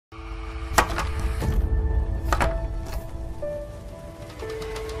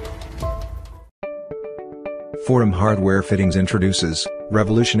Forum Hardware Fittings introduces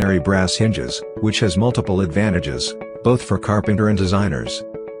revolutionary brass hinges, which has multiple advantages, both for carpenter and designers.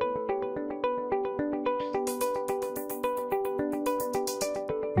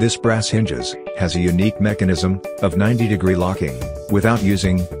 This brass hinges has a unique mechanism of 90-degree locking, without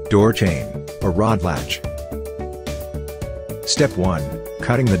using door chain or rod latch. Step 1.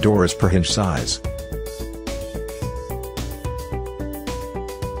 Cutting the doors per hinge size.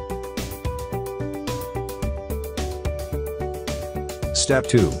 Step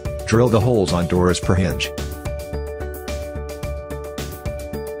 2. Drill the holes on doors per hinge.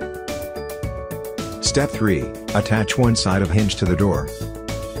 Step 3. Attach one side of hinge to the door.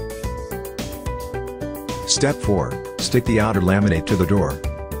 Step 4. Stick the outer laminate to the door.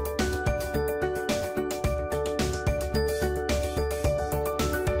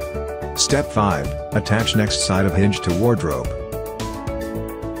 Step 5. Attach next side of hinge to wardrobe.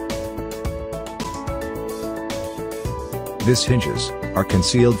 These hinges are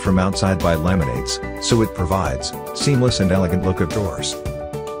concealed from outside by laminates, so it provides seamless and elegant look of doors.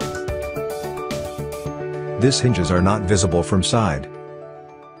 These hinges are not visible from side.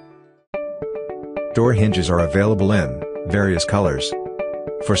 Door hinges are available in various colors.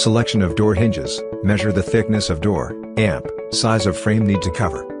 For selection of door hinges, measure the thickness of door, amp, size of frame need to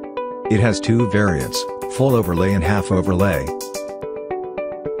cover. It has two variants, full overlay and half overlay.